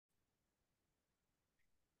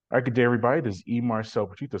All right, good day, everybody. This is E. Marcel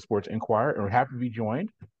Petit, Sports Inquirer, and we're happy to be joined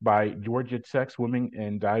by Georgia Tech swimming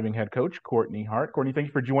and diving head coach Courtney Hart. Courtney, thank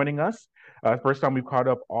you for joining us. First time we've caught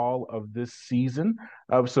up all of this season.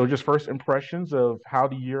 So, just first impressions of how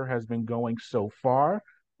the year has been going so far,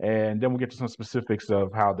 and then we'll get to some specifics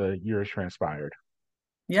of how the year has transpired.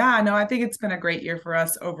 Yeah, no, I think it's been a great year for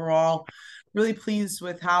us overall. Really pleased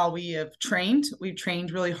with how we have trained. We've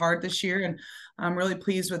trained really hard this year, and I'm really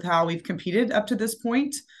pleased with how we've competed up to this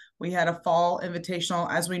point. We had a fall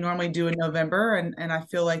invitational as we normally do in November, and I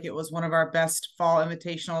feel like it was one of our best fall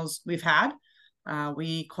invitationals we've had.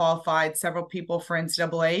 We qualified several people for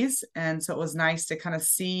NCAAs, and so it was nice to kind of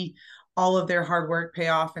see all of their hard work pay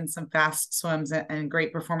off in some fast swims and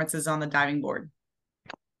great performances on the diving board.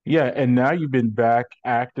 Yeah, and now you've been back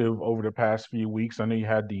active over the past few weeks. I know you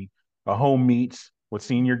had the home meets with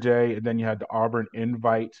Senior Day, and then you had the Auburn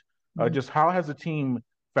Invite. Just how has the team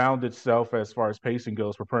found itself as far as pacing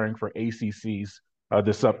goes, preparing for ACCs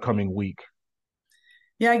this upcoming week?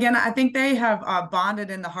 Yeah, again, I think they have bonded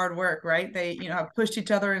in the hard work, right? They, have pushed each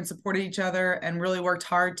other and supported each other and really worked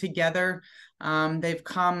hard together. They've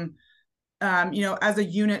come, as a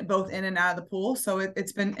unit, both in and out of the pool. So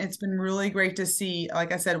it's been really great to see.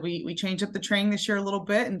 Like I said, we changed up the training this year a little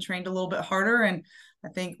bit and trained a little bit harder. And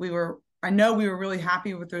I know we were really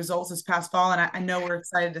happy with the results this past fall, and I know we're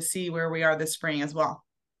excited to see where we are this spring as well.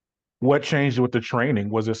 What changed with the training?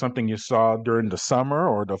 Was it something you saw during the summer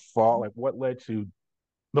or the fall? Like what led to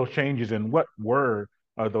those changes, and what were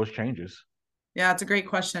those changes? Yeah, it's a great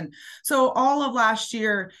question. So all of last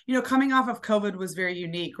year, coming off of COVID was very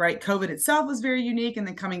unique, right? COVID itself was very unique. And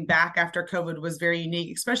then coming back after COVID was very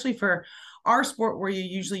unique, especially for our sport where you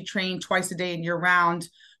usually train twice a day and year round.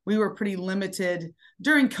 We were pretty limited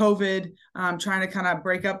during COVID, trying to kind of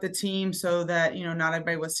break up the team so that, not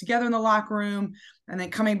everybody was together in the locker room. And then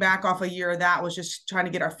coming back off a year of that was just trying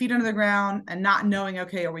to get our feet under the ground and not knowing,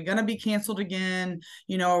 okay, are we going to be canceled again?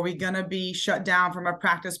 Are we going to be shut down from a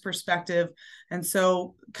practice perspective? And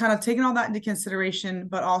so kind of taking all that into consideration,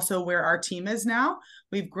 but also where our team is now,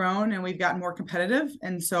 we've grown and we've gotten more competitive.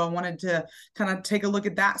 And so I wanted to kind of take a look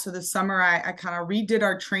at that. So this summer, I kind of redid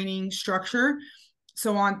our training structure.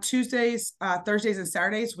 So on Tuesdays, Thursdays, and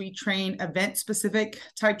Saturdays, we train event-specific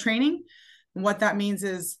type training. And what that means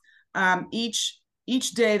is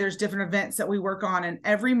each day there's different events that we work on, and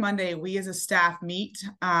every Monday we as a staff meet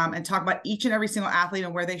and talk about each and every single athlete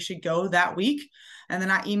and where they should go that week. And then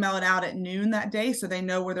I email it out at noon that day so they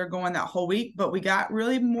know where they're going that whole week. But we got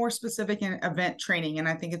really more specific in event training, and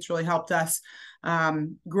I think it's really helped us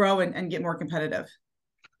grow and get more competitive.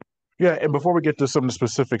 Yeah, and before we get to some of the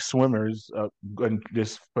specific swimmers, and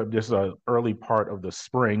this early part of the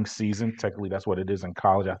spring season, technically that's what it is in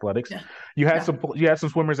college athletics. Yeah. Yeah. You had some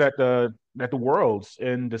swimmers at the Worlds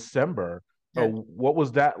in December. Yeah. What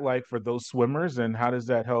was that like for those swimmers, and how does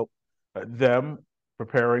that help them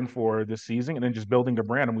preparing for this season and then just building the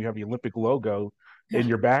brand? And we have the Olympic logo in Yeah.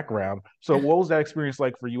 your background. So, Yeah. what was that experience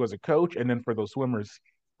like for you as a coach, and then for those swimmers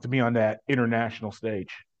to be on that international stage?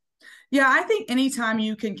 Yeah, I think anytime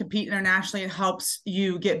you can compete internationally, it helps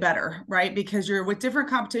you get better, right? Because you're with different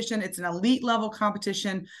competition, it's an elite level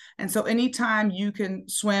competition. And so anytime you can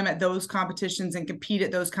swim at those competitions and compete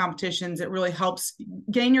at those competitions, it really helps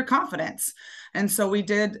gain your confidence. And so we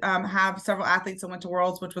did have several athletes that went to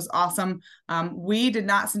Worlds, which was awesome. We did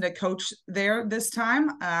not send a coach there this time.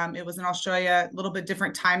 It was in Australia, a little bit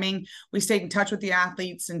different timing. We stayed in touch with the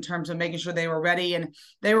athletes in terms of making sure they were ready, and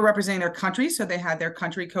they were representing their country. So they had their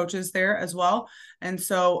country coaches there as well. And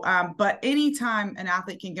so, but anytime an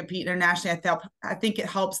athlete can compete internationally, I think it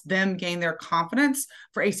helps them gain their confidence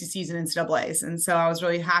for ACCs and NCAAs. And so I was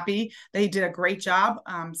really happy. They did a great job.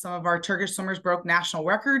 Some of our Turkish swimmers broke national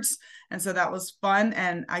records. And so that was fun.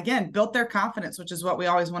 And again, built their confidence, which is what we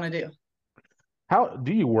always want to do. How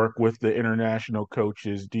do you work with the international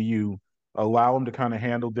coaches? Do you allow them to kind of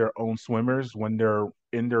handle their own swimmers when they're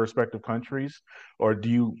in their respective countries? Or do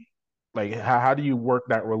you like how do you work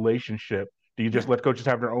that relationship? Do you just let coaches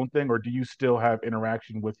have their own thing, or do you still have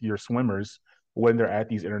interaction with your swimmers when they're at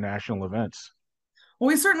these international events? Well,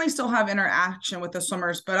 we certainly still have interaction with the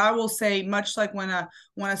swimmers, but I will say, much like when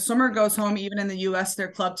a swimmer goes home, even in the U.S.,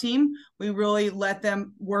 their club team, we really let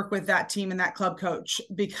them work with that team and that club coach,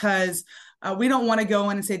 because We don't want to go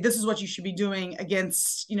in and say, this is what you should be doing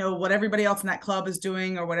against, what everybody else in that club is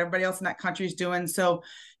doing or what everybody else in that country is doing. So,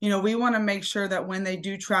 we want to make sure that when they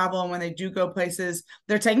do travel and when they do go places,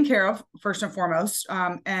 they're taken care of first and foremost.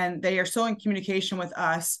 And they are still in communication with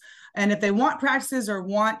us. And if they want practices or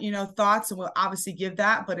want, thoughts, we'll obviously give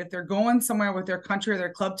that. But if they're going somewhere with their country or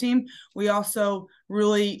their club team, we also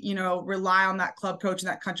really, rely on that club coach and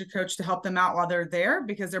that country coach to help them out while they're there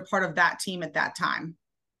because they're part of that team at that time.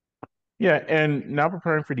 Yeah, and now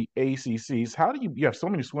preparing for the ACCs, how do you have so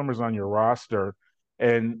many swimmers on your roster,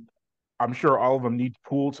 and I'm sure all of them need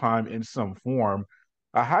pool time in some form.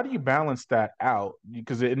 How do you balance that out?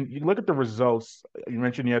 Because you look at the results. You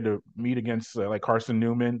mentioned you had to meet against like Carson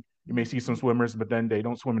Newman. You may see some swimmers, but then they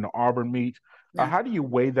don't swim in the Auburn meet. Yeah. How do you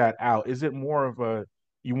weigh that out? Is it more of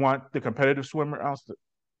you want the competitive swimmer else,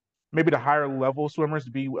 maybe the higher level swimmers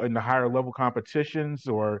to be in the higher level competitions,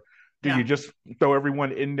 or do Yeah. you just throw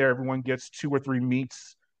everyone in there? Everyone gets 2 or 3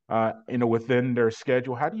 meets, within their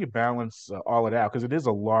schedule. How do you balance all of that? Because it is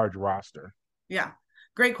a large roster. Yeah.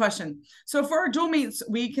 Great question. So for our dual meets,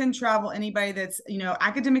 we can travel anybody that's,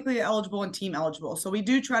 academically eligible and team eligible. So we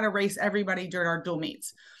do try to race everybody during our dual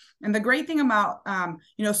meets. And the great thing about,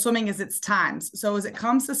 swimming is its times. So as it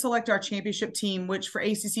comes to select our championship team, which for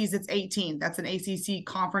ACCs, it's 18. That's an ACC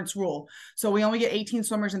conference rule. So we only get 18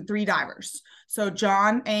 swimmers and 3 divers. So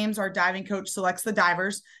John Ames, our diving coach, selects the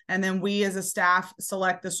divers. And then we as a staff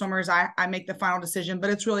select the swimmers. I make the final decision, but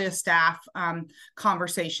it's really a staff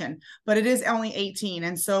conversation. But it is only 18.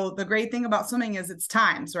 And so the great thing about swimming is its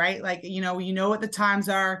times, right? Like, you know what the times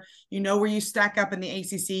are. You know where you stack up in the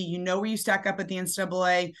ACC. You know where you stack up at the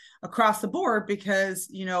NCAA across the board because,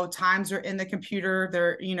 times are in the computer.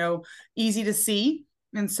 They're, easy to see.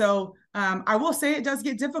 And so I will say it does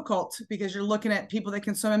get difficult because you're looking at people that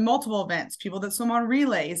can swim in multiple events, people that swim on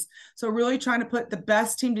relays. So really trying to put the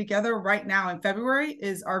best team together right now in February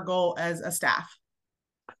is our goal as a staff.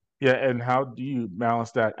 Yeah, and how do you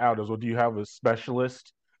balance that out as well? Do you have a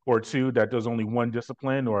specialist or two that does only one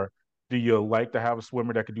discipline, or do you like to have a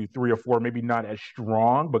swimmer that could do 3 or 4, maybe not as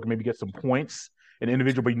strong, but maybe get some points an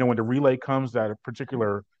individual, but when the relay comes, that a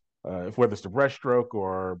particular, if whether it's the breaststroke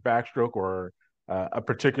or backstroke or a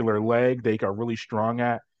particular leg they are really strong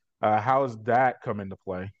at. How does that come into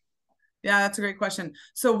play? Yeah, that's a great question.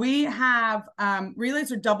 So we have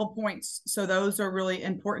relays are double points. So those are really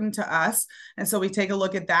important to us. And so we take a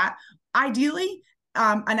look at that. Ideally,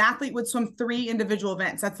 an athlete would swim 3 individual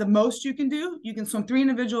events. That's the most you can do. You can swim 3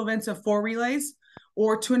 individual events of 4 relays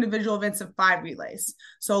or 2 individual events of 5 relays.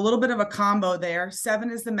 So a little bit of a combo there. 7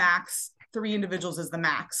 is the max, 3 individuals is the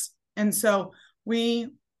max. And so we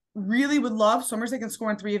really would love swimmers that can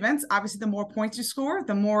score in 3 events. Obviously, the more points you score,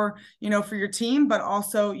 the more, for your team, but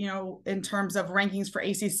also, in terms of rankings for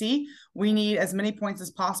ACC, we need as many points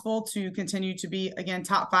as possible to continue to be, again,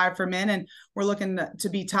 top 5 for men. And we're looking to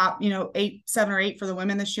be top, 8, 7 or 8 for the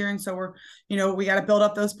women this year. And so we're, we got to build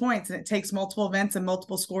up those points, and it takes multiple events and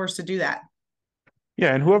multiple scores to do that.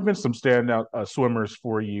 Yeah. And who have been some standout swimmers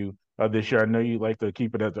for you this year? I know you like to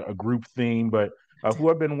keep it as a group theme, but who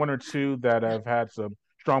have been 1 or 2 that have had some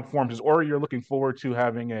strong performances, or you're looking forward to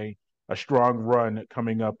having a strong run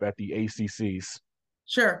coming up at the ACCs?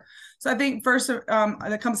 Sure. So I think first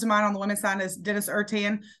that comes to mind on the women's side is Deniz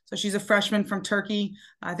Ertan. So she's a freshman from Turkey.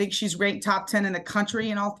 I think she's ranked top 10 in the country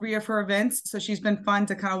in all 3 of her events. So she's been fun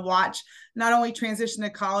to kind of watch, not only transition to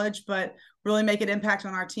college, but really make an impact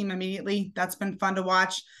on our team immediately. That's been fun to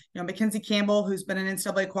watch. Mackenzie Campbell, who's been an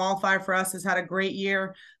NCAA qualifier for us, has had a great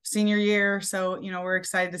year, senior year. So, we're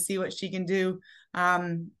excited to see what she can do.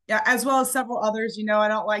 As well as several others. I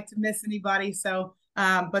don't like to miss anybody. So,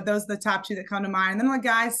 but those are the top 2 that come to mind. And then on the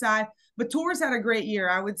guys' side, Batur's had a great year.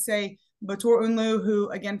 I would say Batur Unlu, who,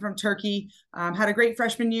 again, from Turkey, had a great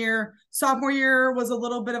freshman year. Sophomore year was a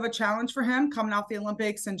little bit of a challenge for him coming off the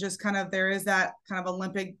Olympics, and just kind of there is that kind of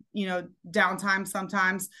Olympic, downtime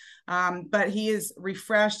sometimes. But he is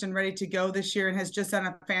refreshed and ready to go this year and has just done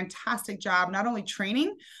a fantastic job, not only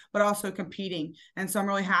training, but also competing. And so I'm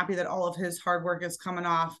really happy that all of his hard work is coming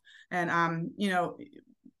off and,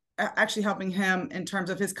 actually helping him in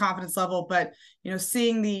terms of his confidence level, but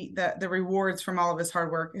seeing the rewards from all of his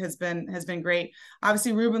hard work has been great.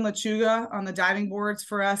 Obviously, Ruben Lechuga on the diving boards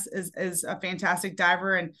for us is a fantastic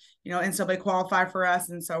diver, and NCAA qualified for us,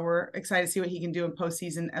 and so we're excited to see what he can do in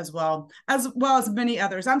postseason as well as many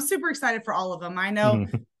others. I'm super excited for all of them. I know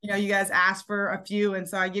you guys asked for a few, and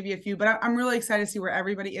so I give you a few, but I'm really excited to see where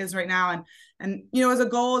everybody is right now. And as a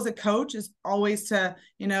goal as a coach is always to,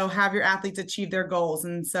 have your athletes achieve their goals.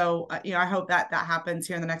 And so, I hope that happens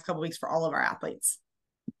here in the next couple of weeks for all of our athletes.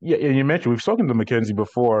 Yeah, and you mentioned we've spoken to Mackenzie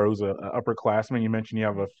before. It was a upperclassman. You mentioned you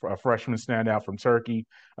have a freshman standout from Turkey.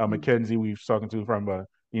 Mackenzie, we've spoken to from the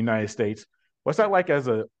United States. What's that like as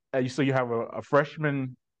so you have a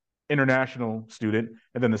freshman international student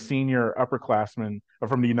and then a senior upperclassman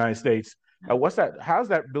from the United States. What's that? How's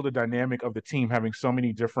that build a dynamic of the team having so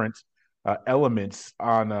many different elements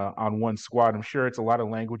on one squad? I'm sure it's a lot of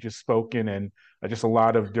languages spoken and just a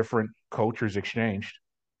lot of different cultures exchanged.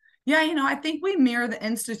 Yeah, I think we mirror the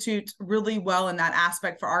Institute really well in that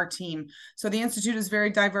aspect for our team. So the Institute is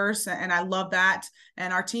very diverse, and I love that.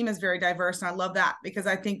 And our team is very diverse, and I love that because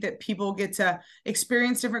I think that people get to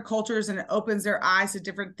experience different cultures and it opens their eyes to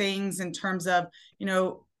different things in terms of,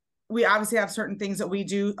 we obviously have certain things that we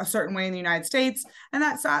do a certain way in the United States, and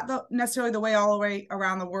that's not necessarily the way all the way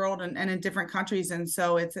around the world and in different countries. And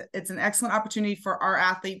so it's an excellent opportunity for our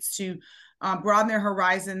athletes to broaden their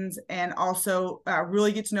horizons and also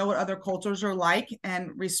really get to know what other cultures are like and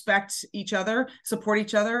respect each other, support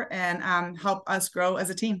each other, and help us grow as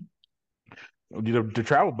a team. The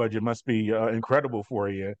travel budget must be incredible for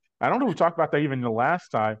you. I don't know if we talked about that even the last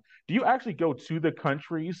time. Do you actually go to the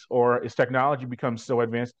countries, or is technology becomes so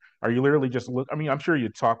advanced? Are you literally just look? I mean, I'm sure you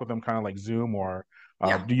talk with them kind of like Zoom, or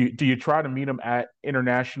Yeah. do you try to meet them at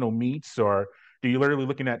international meets, or do you literally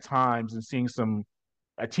looking at times and seeing some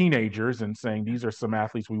teenagers and saying these are some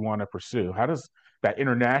athletes we want to pursue? How does that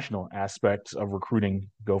international aspect of recruiting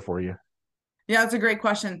go for you? Yeah, that's a great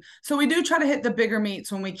question. So we do try to hit the bigger meets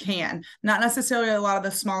when we can, not necessarily a lot of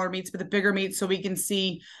the smaller meets, but the bigger meets so we can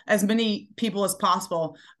see as many people as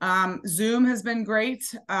possible. Zoom has been great.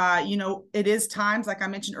 It is times, like I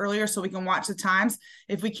mentioned earlier, so we can watch the times.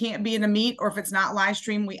 If we can't be in a meet or if it's not live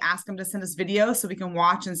stream, we ask them to send us videos so we can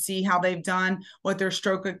watch and see how they've done, what their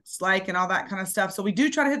stroke is like, and all that kind of stuff. So we do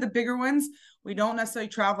try to hit the bigger ones. We don't necessarily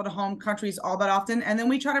travel to home countries all that often. And then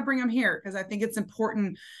we try to bring them here because I think it's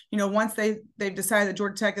important, once they've decided that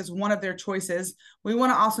Georgia Tech is one of their choices, we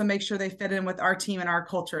want to also make sure they fit in with our team and our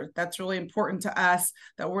culture. That's really important to us,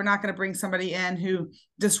 that we're not going to bring somebody in who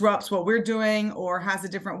disrupts what we're doing or has a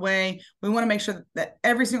different way. We want to make sure that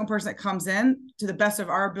every single person that comes in, to the best of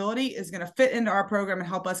our ability, is going to fit into our program and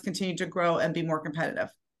help us continue to grow and be more competitive.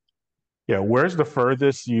 Yeah, where's the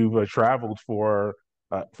furthest you've traveled for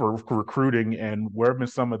recruiting, and where have been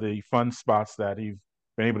some of the fun spots that you've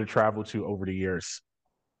been able to travel to over the years?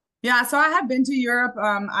 Yeah, so I have been to Europe.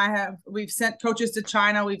 We've sent coaches to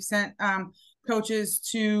China. We've sent coaches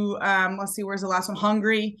to, let's see, where's the last one?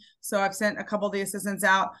 Hungary. So I've sent a couple of the assistants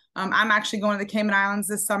out. I'm actually going to the Cayman Islands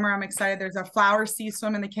this summer. I'm excited. There's a flower sea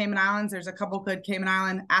swim in the Cayman Islands. There's a couple good Cayman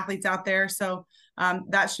Island athletes out there. So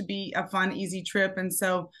that should be a fun, easy trip. And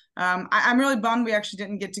so I'm really bummed we actually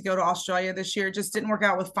didn't get to go to Australia this year. It just didn't work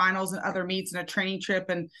out with finals and other meets and a training trip.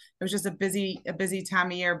 And it was just a busy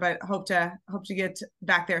time of year, but hope to get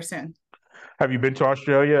back there soon. Have you been to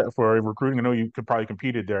Australia for recruiting? I know you could probably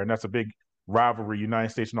competed there, and that's a big rivalry, United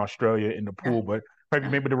States and Australia in the Yeah. pool. But have you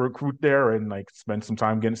Yeah. been able to recruit there and like spend some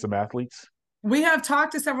time getting some athletes? We have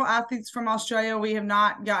talked to several athletes from Australia. We have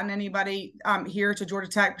not gotten anybody here to Georgia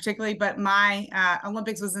Tech particularly, but my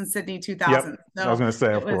Olympics was in Sydney Yep, 2000. I was So going to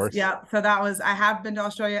say, it of was, course. yeah. So that was, I have been to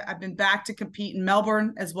Australia. I've been back to compete in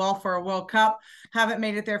Melbourne as well for a World Cup. Haven't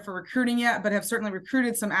made it there for recruiting yet, but have certainly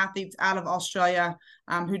recruited some athletes out of Australia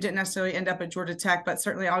who didn't necessarily end up at Georgia Tech, but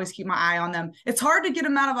certainly always keep my eye on them. It's hard to get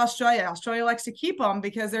them out of Australia. Australia likes to keep them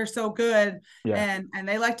because they're so good, Yeah. and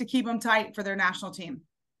they like to keep them tight for their national team.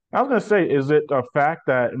 I was going to say, is it a fact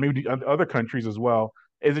that maybe the other countries as well,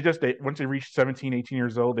 is it just that once they reach 17, 18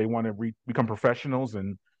 years old, they want to become professionals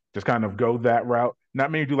and just kind of go that route?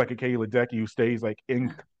 Not many do like a Kayla Ledecky who stays like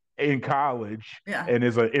in college Yeah. and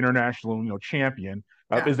is an international, champion.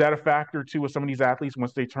 Yeah. Is that a factor too with some of these athletes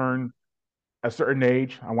once they turn a certain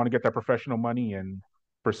age? I want to get that professional money and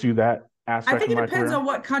pursue that I aspect think of it my depends career. on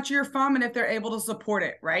what country you're from and if they're able to support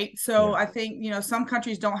it, right? So Yeah. I think, some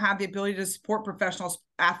countries don't have the ability to support professional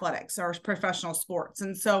athletics or professional sports.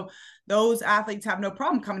 And so those athletes have no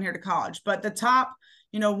problem coming here to college. But the top,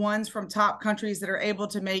 ones from top countries that are able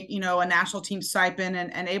to make, a national team stipend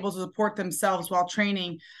and able to support themselves while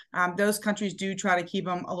training, those countries do try to keep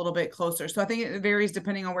them a little bit closer. So I think it varies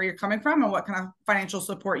depending on where you're coming from and what kind of financial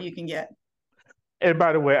support you can get. And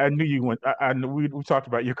by the way, I knew you went. I knew we talked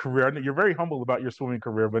about your career. I know you're very humble about your swimming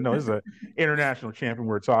career, but no, this is an international champion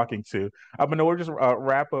we're talking to. But no, we'll just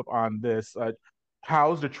wrap up on this.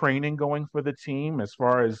 How's the training going for the team? As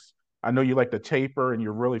far as I know, you like the taper and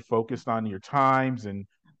you're really focused on your times and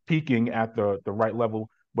peaking at the right level.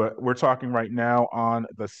 But we're talking right now on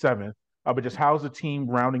the 7th. But just how's the team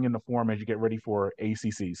rounding in the form as you get ready for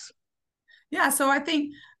ACCs? Yeah, so I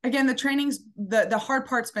think again the hard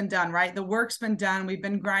part's been done, right? The work's been done. We've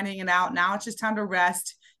been grinding it out. Now it's just time to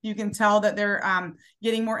rest. You can tell that they're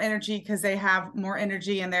getting more energy because they have more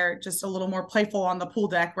energy and they're just a little more playful on the pool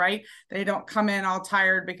deck, right? They don't come in all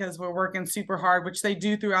tired because we're working super hard, which they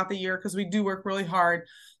do throughout the year because we do work really hard.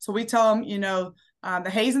 So we tell them, the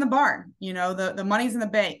hay's in the barn, the money's in the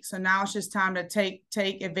bank. So now it's just time to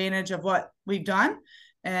take advantage of what we've done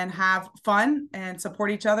and have fun and support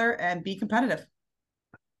each other and be competitive.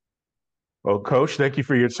 Well, Coach, thank you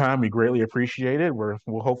for your time. We greatly appreciate it.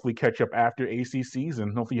 We'll hopefully catch up after ACCs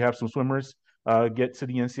and hopefully have some swimmers get to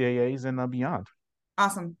the NCAAs and beyond.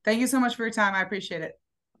 Awesome. Thank you so much for your time. I appreciate it.